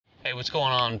Hey, what's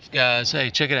going on, guys? Hey,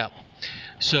 check it out.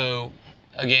 So,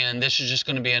 again, this is just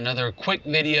going to be another quick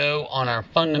video on our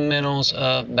fundamentals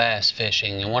of bass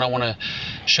fishing. And what I want to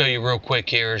show you real quick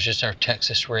here is just our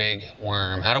Texas rig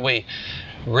worm. How do we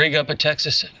rig up a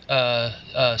Texas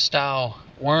style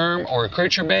worm or a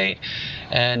creature bait,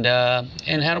 and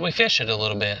how do we fish it a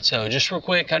little bit? So just real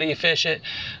quick, how do you fish it?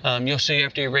 You'll see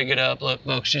after you rig it up. Look,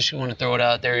 folks, just you want to throw it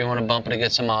out there. You want to bump it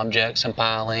against some objects, some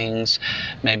pilings,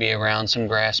 maybe around some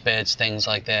grass beds, things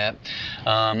like that.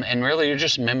 And really, you're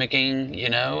just mimicking,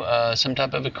 some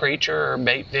type of a creature or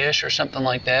bait fish or something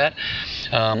like that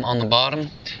on the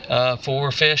bottom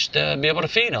for fish to be able to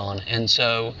feed on. And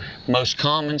so, most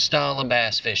common style of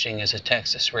bass fishing is a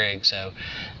Texas rig. So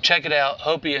check it out.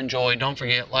 Hope you enjoy. Don't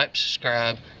forget, like,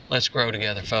 subscribe. Let's grow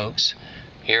together, folks.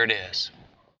 Here it is.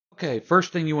 Okay,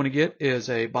 first thing you want to get is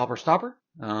a bobber stopper.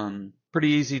 Pretty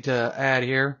easy to add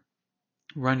here.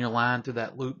 Run your line through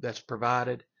that loop that's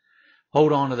provided.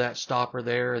 Hold on to that stopper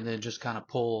there and then just kind of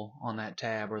pull on that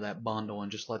tab or that bundle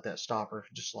and just let that stopper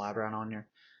just slide right on your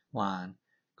line.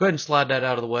 Go ahead and slide that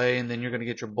out of the way, and then you're going to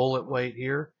get your bullet weight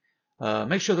here.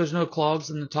 Make sure there's no clogs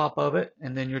in the top of it,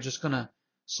 and then you're just going to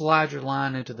slide your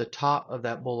line into the top of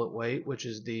that bullet weight, which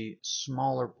is the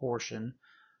smaller portion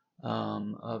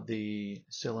of the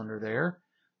cylinder there.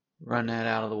 Run that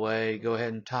out of the way. Go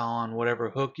ahead and tie on whatever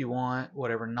hook you want,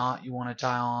 whatever knot you want to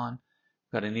tie on.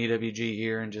 Got an EWG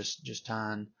here, and just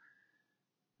tying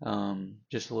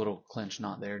just a little clench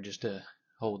knot there just to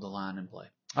hold the line in play.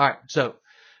 All right, so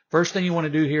first thing you want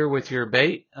to do here with your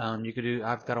bait, you could do.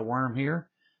 I've got a worm here.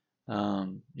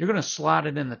 You're going to slide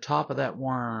it in the top of that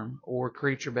worm or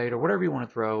creature bait or whatever you want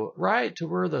to throw, right to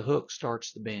where the hook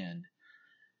starts to bend.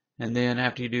 And then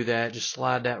after you do that, just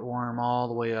slide that worm all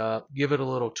the way up, give it a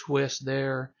little twist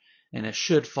there, and it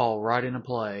should fall right into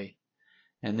play.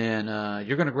 And then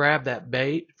you're going to grab that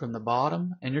bait from the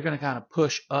bottom, and you're going to kind of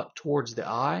push up towards the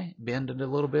eye, bend it a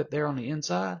little bit there on the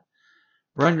inside.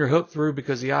 Run your hook through,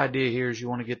 because the idea here is you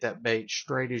want to get that bait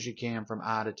straight as you can from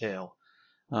eye to tail.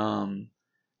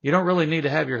 You don't really need to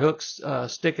have your hooks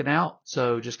sticking out,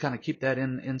 so just kind of keep that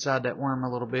inside that worm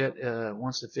a little bit.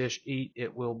 Once the fish eat,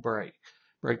 it will break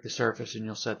the surface, and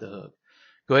you'll set the hook.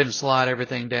 Go ahead and slide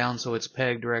everything down so it's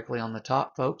pegged directly on the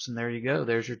top, folks, and there you go.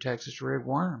 There's your Texas rig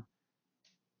worm.